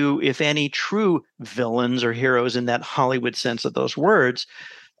few, if any, true villains or heroes in that Hollywood sense of those words.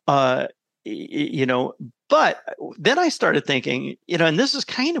 You know, but then I started thinking, you know, and this is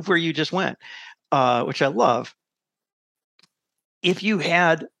kind of where you just went, which I love. If you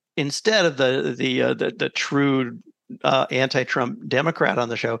had, instead of the true anti-Trump Democrat on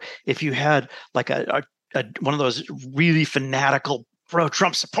the show, if you had like a one of those really fanatical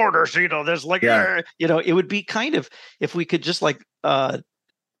pro-Trump supporters, you know, there's like, you know, it would be kind of, if we could just like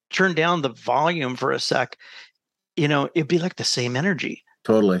turn down the volume for a sec, you know, it'd be like the same energy.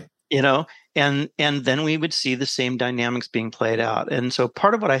 Totally. You know, and then we would see the same dynamics being played out. And so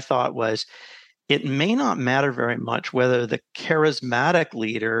part of what I thought was, it may not matter very much whether the charismatic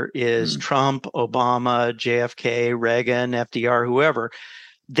leader is Trump, Obama, JFK, Reagan, FDR, whoever.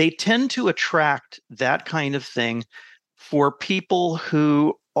 They tend to attract that kind of thing for people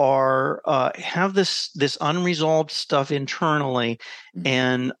who are have this unresolved stuff internally,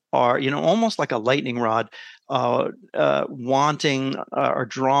 and are almost like a lightning rod, wanting or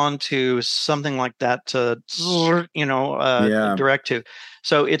drawn to something like that to Yeah. direct to.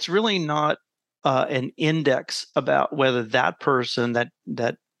 So it's really not an index about whether that person, that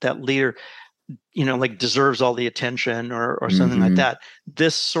leader, like deserves all the attention or something like Hmm. that.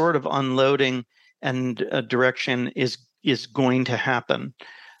 This sort of unloading and direction is going to happen.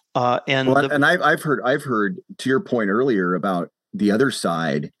 And Well, the and I've heard to your point earlier about the other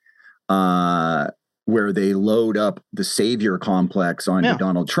side, uh, where they load up the savior complex onto Yeah,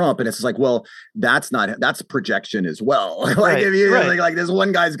 Donald Trump, and it's like, well, that's projection as well. Like right, if you right, like this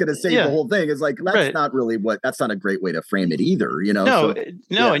one guy's going to save the yeah, whole thing, it's like right. that's not a great way to frame it either, you know? No, So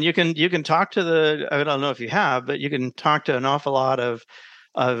no, yeah, and you can talk to I don't know if you have, but you can talk to an awful lot of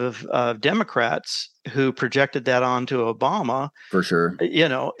Democrats who projected that onto Obama, for sure.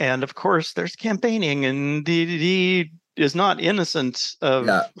 and of course there's campaigning, and he is not innocent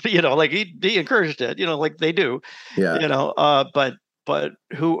Yeah, of, like he encouraged it, like they do, yeah. but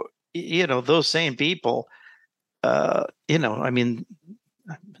who, those same people, I mean,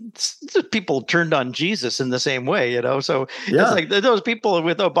 people turned on Jesus in the same way, So it's Yeah. like those people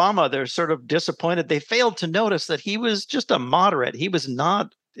with Obama, they're sort of disappointed. They failed to notice that he was just a moderate. He was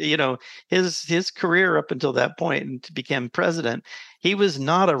not, his career up until that point and became president. He was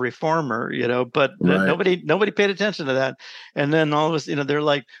not a reformer, but Right. nobody paid attention to that. And then all of us, they're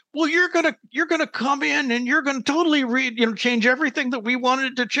like, well, you're gonna come in and you're gonna totally change everything that we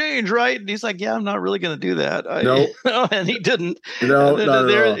wanted to change, right? And he's like, yeah, I'm not really gonna do that. No, And he didn't. no, not at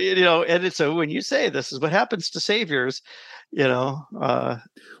There, all. so when you say this is what happens to saviors, you know, uh,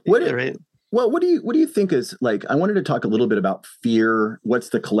 What it, right? well, what do you think is like? I wanted to talk a little bit about fear.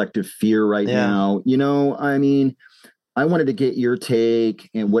 What's the collective fear right Yeah, now? I mean, I wanted to get your take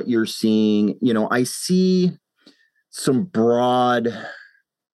and what you're seeing. I see some broad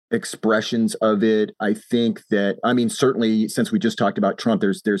expressions of it. I think that, I mean, certainly since we just talked about Trump,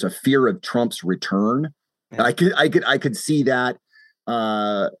 there's a fear of Trump's return. yeah, I could see that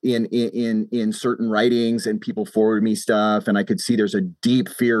in certain writings, and people forward me stuff, and I could see there's a deep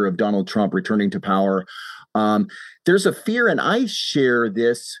fear of Donald Trump returning to power. Um, there's a fear, and I share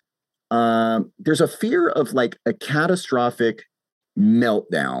this. There's a fear of like a catastrophic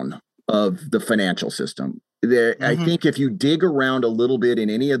meltdown of the financial system. I hmm, think if you dig around a little bit in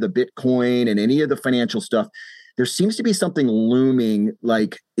any of the Bitcoin and any of the financial stuff, there seems to be something looming.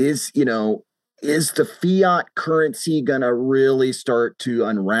 Like, is the fiat currency going to really start to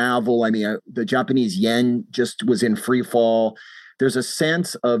unravel? I mean, the Japanese yen just was in free fall. There's a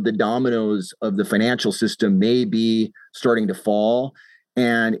sense of the dominoes of the financial system may be starting to fall.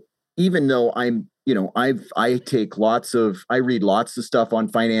 And even though I read lots of stuff on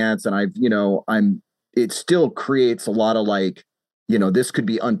finance, and it still creates a lot of like, this could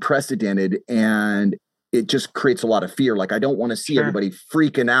be unprecedented, and it just creates a lot of fear. Like, I don't want to see sure, everybody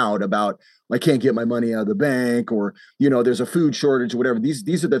freaking out about, I can't get my money out of the bank, or, there's a food shortage or whatever.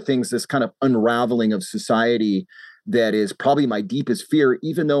 These are the things, this kind of unraveling of society, that is probably my deepest fear,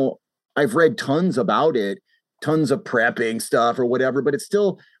 even though I've read tons about it, tons of prepping stuff or whatever, but it's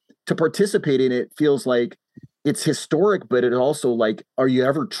still, to participate in it feels like it's historic, but it also like, are you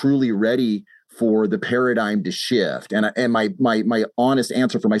ever truly ready for the paradigm to shift? And my honest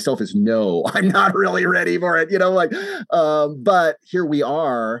answer for myself is no, I'm not really ready for it. But here we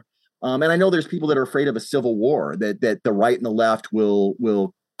are. And I know there's people that are afraid of a civil war, that the right and the left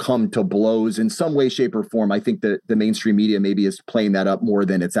will come to blows in some way, shape, or form. I think that the mainstream media maybe is playing that up more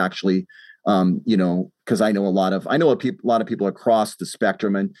than it's actually, because I know a lot of people across the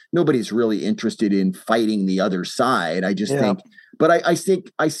spectrum, and nobody's really interested in fighting the other side. I just yeah, think, but I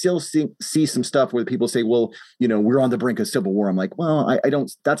think I still see some stuff where people say, well, we're on the brink of civil war. I'm like, well, I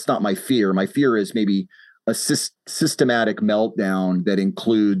don't. That's not my fear. My fear is maybe a systematic meltdown that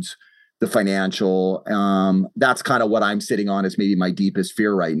includes the financial. That's kind of what I'm sitting on as maybe my deepest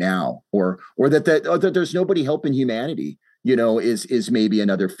fear right now, or that there's nobody helping humanity, is maybe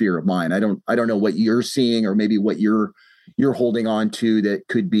another fear of mine. I don't know what you're seeing, or maybe what you're holding on to that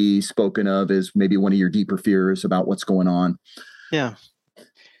could be spoken of as maybe one of your deeper fears about what's going on. yeah,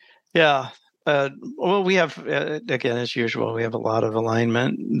 yeah. Well, we have, again, as usual, we have a lot of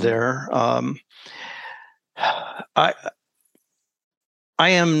alignment there. I I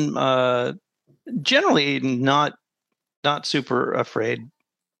am generally not super afraid,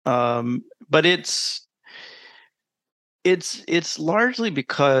 but it's largely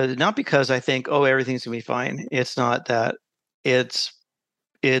because, not because I think, oh, everything's gonna be fine. It's not that. It's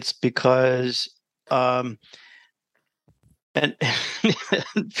it's because um, And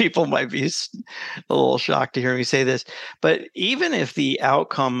people might be a little shocked to hear me say this, but even if the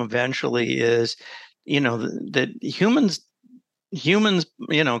outcome eventually is, that humans,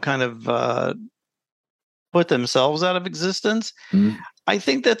 kind of put themselves out of existence, Mm-hmm. I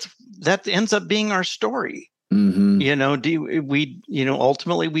think that ends up being our story. Mm-hmm.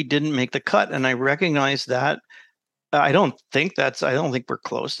 Ultimately we didn't make the cut, and I recognize that. I don't think we're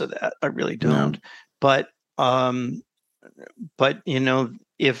close to that. I really Yeah. don't. But um,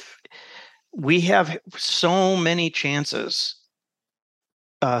 if we have so many chances,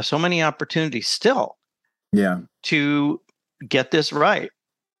 so many opportunities still Yeah. to get this right.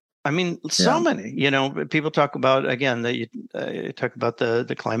 I mean, so Yeah. many. People talk about, again, that you talk about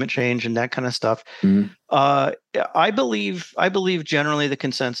the climate change and that kind of stuff. Mm-hmm. Uh, I believe generally the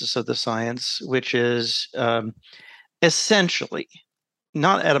consensus of the science, which is essentially,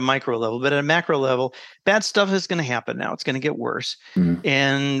 not at a micro level, but at a macro level, bad stuff is going to happen now. It's going to get worse. Mm-hmm.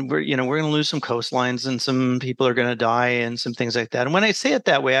 And we're going to lose some coastlines, and some people are going to die, and some things like that. And when I say it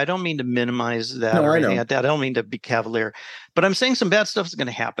that way, I don't mean to minimize that No, or I anything know. like that. I don't mean to be cavalier, but I'm saying some bad stuff is going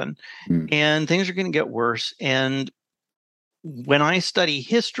to happen, Mm-hmm. and things are going to get worse. And when I study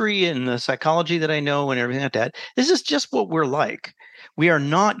history and the psychology that I know and everything like that, this is just what we're like. We are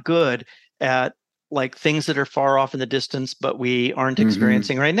not good at like things that are far off in the distance, but we aren't Mm-hmm.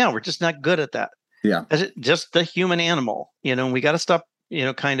 experiencing right now. We're just not good at that. Yeah. As just the human animal, we got to stop,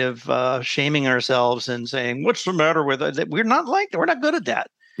 kind of shaming ourselves and saying, "What's the matter with it?" We're not like that. We're not good at that.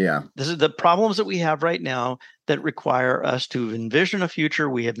 Yeah. This is the problems that we have right now that require us to envision a future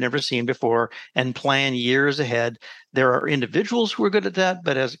we have never seen before and plan years ahead. There are individuals who are good at that,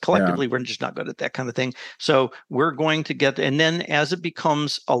 but as Yeah. collectively, we're just not good at that kind of thing. So we're going to get, and then as it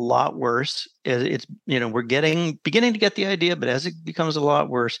becomes a lot worse, it's, we're beginning to get the idea, but as it becomes a lot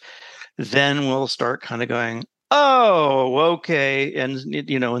worse, then we'll start kind of going, oh, okay, and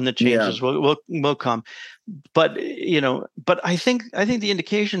and the Yeah. changes will come. But I think the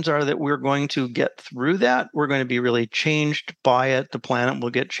indications are that we're going to get through that. We're going to be really changed by it. The planet will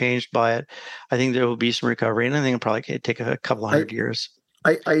get changed by it. I think there will be some recovery, and I think it'll probably take a couple I, hundred years.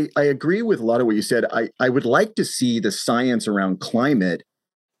 I agree with a lot of what you said. I would like to see the science around climate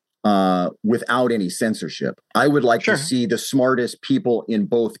without any censorship. I would like to Sure. see the smartest people in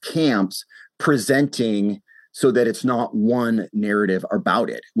both camps presenting so that it's not one narrative about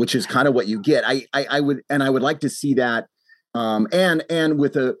it, which is kind of what you get. I would like to see that, and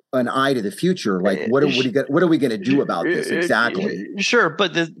with an eye to the future, like what are we going to do about this exactly? Sure,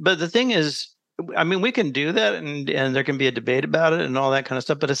 but the thing is, I mean, we can do that, and there can be a debate about it and all that kind of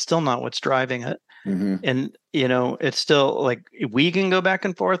stuff, but it's still not what's driving it. Mm-hmm. And it's still like we can go back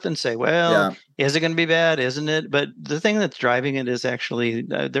and forth and say, well, Yeah, is it going to be bad, isn't it? But the thing that's driving it is actually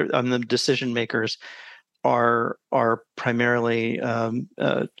the decision makers are primarily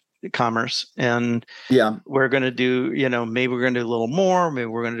commerce, and yeah, we're going to do, maybe we're going to do a little more, maybe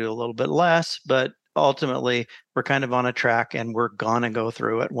we're going to do a little bit less, but ultimately we're kind of on a track, and we're going to go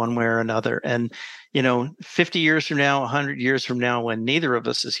through it one way or another. And 50 years from now, 100 years from now, when neither of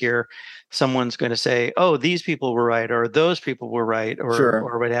us is here, someone's going to say, oh, these people were right, or those people were right, or sure,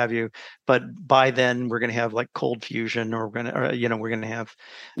 or what have you. But by then we're going to have like cold fusion, or we're going to have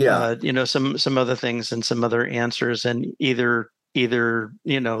yeah, some other things and some other answers, and either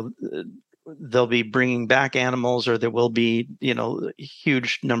they'll be bringing back animals, or there will be a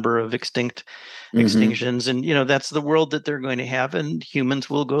huge number of mm-hmm. extinctions, and that's the world that they're going to have, and humans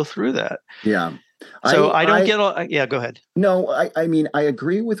will go through that. Yeah. So I I don't I get all. Yeah, go ahead. No, I mean, I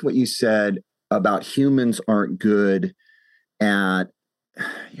agree with what you said about humans aren't good at,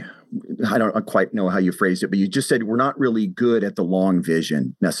 I don't quite know how you phrased it, but you just said we're not really good at the long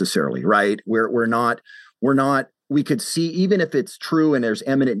vision necessarily, right? We're not, we could see, even if it's true and there's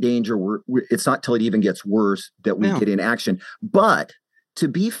imminent danger, it's not till it even gets worse that we Yeah. get in action. But to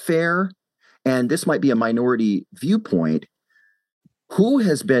be fair, and this might be a minority viewpoint, who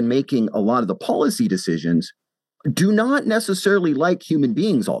has been making a lot of the policy decisions do not necessarily like human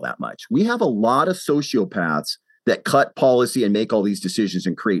beings all that much. We have a lot of sociopaths that cut policy and make all these decisions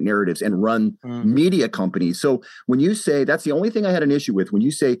and create narratives and run media companies. So when you say, that's the only thing I had an issue with, when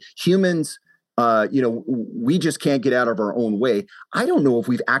you say humans, we just can't get out of our own way. I don't know if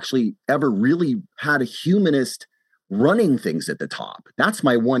we've actually ever really had a humanist running things at the top. That's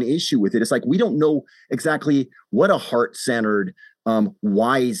my one issue with it. It's like we don't know exactly what a heart-centered,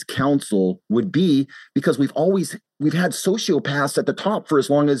 wise counsel would be, because we've had sociopaths at the top for as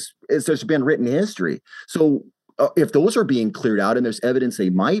long as there's been written history. So if those are being cleared out and there's evidence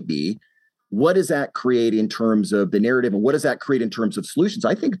they might be, what does that create in terms of the narrative, and what does that create in terms of solutions?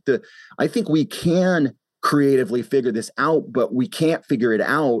 I think we can creatively figure this out, but we can't figure it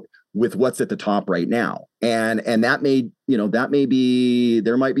out with what's at the top right now. And that may,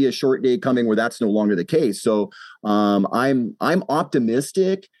 there might be a short day coming where that's no longer the case. So I'm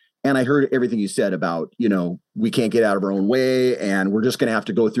optimistic. And I heard everything you said about, we can't get out of our own way and we're just going to have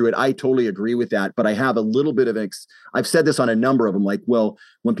to go through it. I totally agree with that. But I have a little bit of I've said this on a number of them, like, well,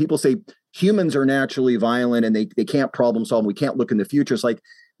 when people say humans are naturally violent and they can't problem solve, we can't look in the future. It's like,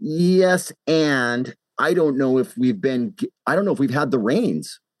 yes. And I don't know if we've had the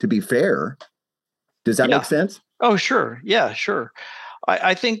reins, to be fair. Does that make sense? Oh, sure. Yeah, sure.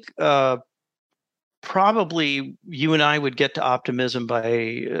 I think probably you and I would get to optimism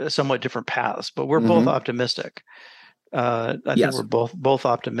by somewhat different paths, but we're both optimistic. I think we're both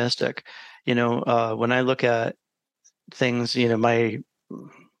optimistic. When I look at things, my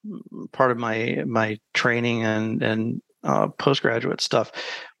part of my training and postgraduate stuff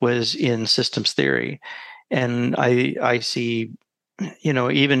was in systems theory, and I see,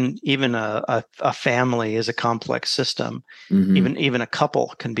 even a family is a complex system. Even a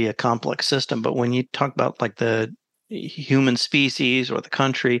couple can be a complex system. But when you talk about like the human species or the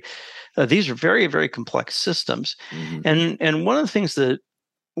country, these are very, very complex systems. And one of the things that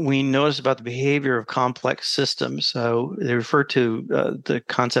we notice about the behavior of complex systems, so they refer to the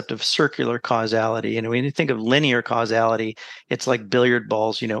concept of circular causality. And when you think of linear causality, it's like billiard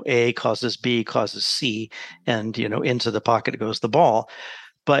balls, A causes B causes C, and, into the pocket goes the ball.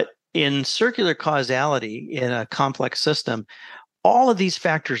 But in circular causality, in a complex system, all of these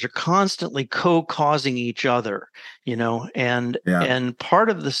factors are constantly co-causing each other, and part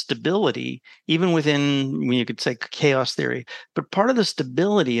of the stability, even within, you could say, chaos theory, but part of the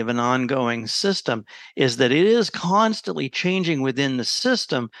stability of an ongoing system is that it is constantly changing within the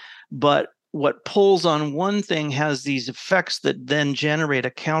system, but what pulls on one thing has these effects that then generate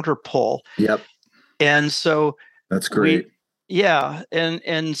a counter pull. Yep. And so that's great.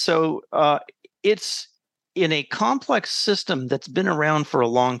 And so it's in a complex system that's been around for a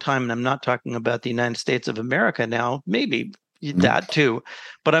long time, and I'm not talking about the United States of America now, maybe that too,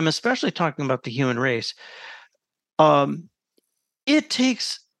 but I'm especially talking about the human race. It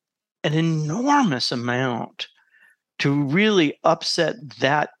takes an enormous amount to really upset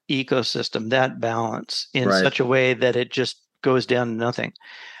that ecosystem, that balance, in such a way that it just goes down to nothing.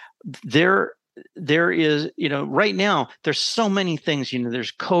 There is, right now, there's so many things,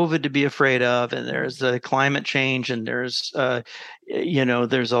 there's COVID to be afraid of, and there's the climate change, and there's,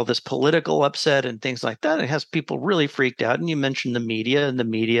 there's all this political upset and things like that. It has people really freaked out. And you mentioned the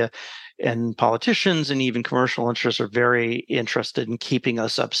media and politicians and even commercial interests are very interested in keeping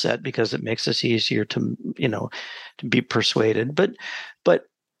us upset because it makes us easier to be persuaded. But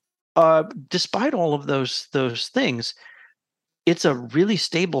despite all of those things, it's a really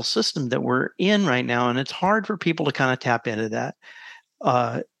stable system that we're in right now, and it's hard for people to kind of tap into that.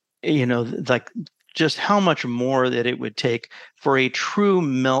 Like just how much more that it would take for a true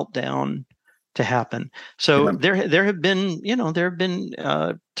meltdown to happen. So there have been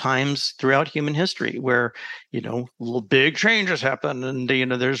times throughout human history where little big changes happen, and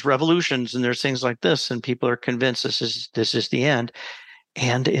there's revolutions and there's things like this, and people are convinced this is the end,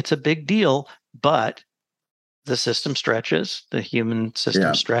 and it's a big deal, but the system stretches, the human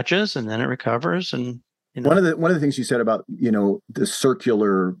system stretches, and then it recovers. And one of the things you said about the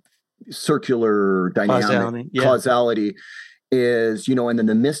circular dynamic causality is, and then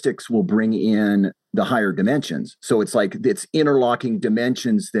the mystics will bring in the higher dimensions. So it's like it's interlocking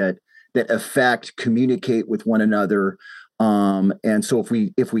dimensions that affect, communicate with one another. And so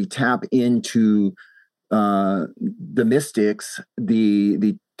if we tap into the mystics,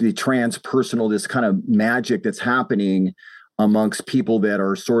 the transpersonal, this kind of magic that's happening amongst people that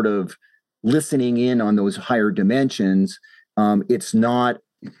are sort of listening in on those higher dimensions, it's not,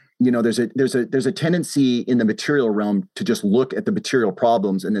 there's a tendency in the material realm to just look at the material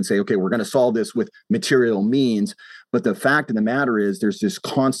problems and then say, okay, we're going to solve this with material means. But the fact of the matter is there's this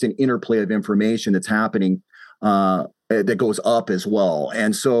constant interplay of information that's happening that goes up as well.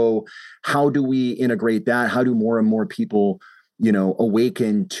 And so how do we integrate that? How do more and more people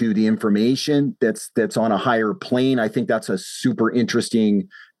awaken to the information that's on a higher plane? I think that's a super interesting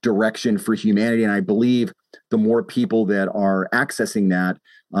direction for humanity. And I believe the more people that are accessing that,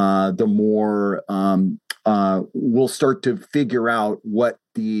 the more we'll start to figure out what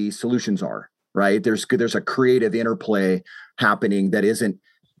the solutions are, right? There's a creative interplay happening that isn't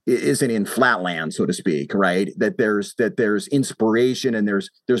in flatland, so to speak, right? That there's inspiration and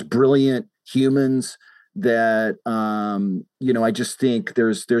there's brilliant humans that I just think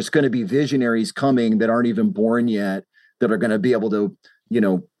there's going to be visionaries coming that aren't even born yet that are going to be able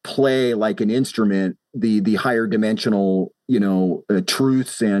play like an instrument, the higher dimensional,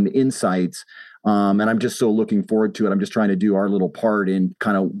 truths and insights. And I'm just so looking forward to it. I'm just trying to do our little part in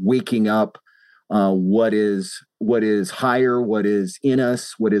kind of waking up what is higher, what is in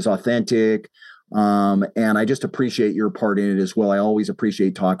us, what is authentic. And I just appreciate your part in it as well. I always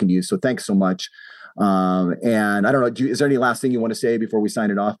appreciate talking to you. So thanks so much. And I don't know, is there any last thing you want to say before we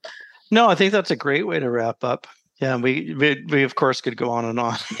sign it off? No, I think that's a great way to wrap up. Yeah, we of course could go on and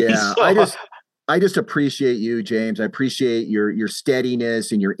on. Yeah, so. I just appreciate you, James. I appreciate your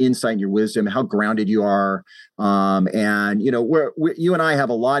steadiness and your insight and your wisdom, how grounded you are. And you and I have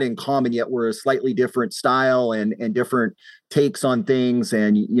a lot in common, yet we're a slightly different style and different takes on things.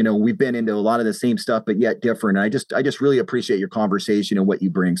 And we've been into a lot of the same stuff, but yet different. And I just really appreciate your conversation and what you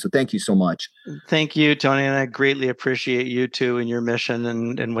bring. So thank you so much. Thank you, Tony, and I greatly appreciate you too and your mission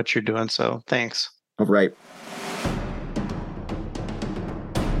and what you're doing. So thanks. All right.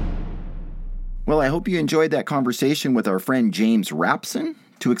 Well, I hope you enjoyed that conversation with our friend James Rapson.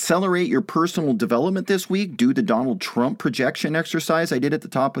 To accelerate your personal development this week, do the Donald Trump projection exercise I did at the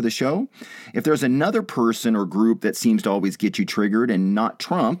top of the show. If there's another person or group that seems to always get you triggered and not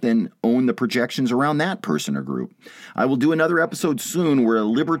Trump, then own the projections around that person or group. I will do another episode soon where a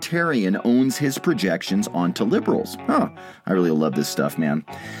libertarian owns his projections onto liberals. I really love this stuff, man.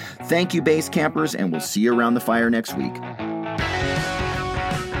 Thank you, base campers, and we'll see you around the fire next week.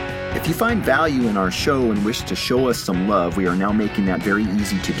 If you find value in our show and wish to show us some love, we are now making that very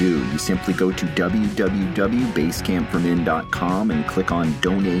easy to do. You simply go to www.basecampformen.com and click on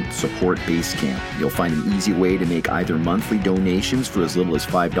Donate Support Basecamp. You'll find an easy way to make either monthly donations for as little as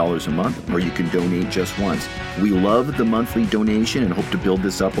 $5 a month, or you can donate just once. We love the monthly donation and hope to build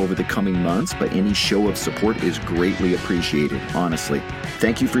this up over the coming months, but any show of support is greatly appreciated, honestly.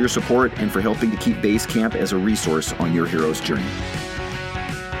 Thank you for your support and for helping to keep Basecamp as a resource on your hero's journey.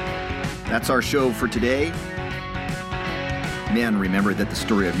 That's our show for today. Man, remember that the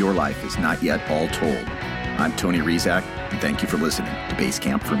story of your life is not yet all told. I'm Tony Rizak, and thank you for listening to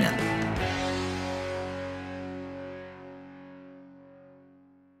Basecamp for Men.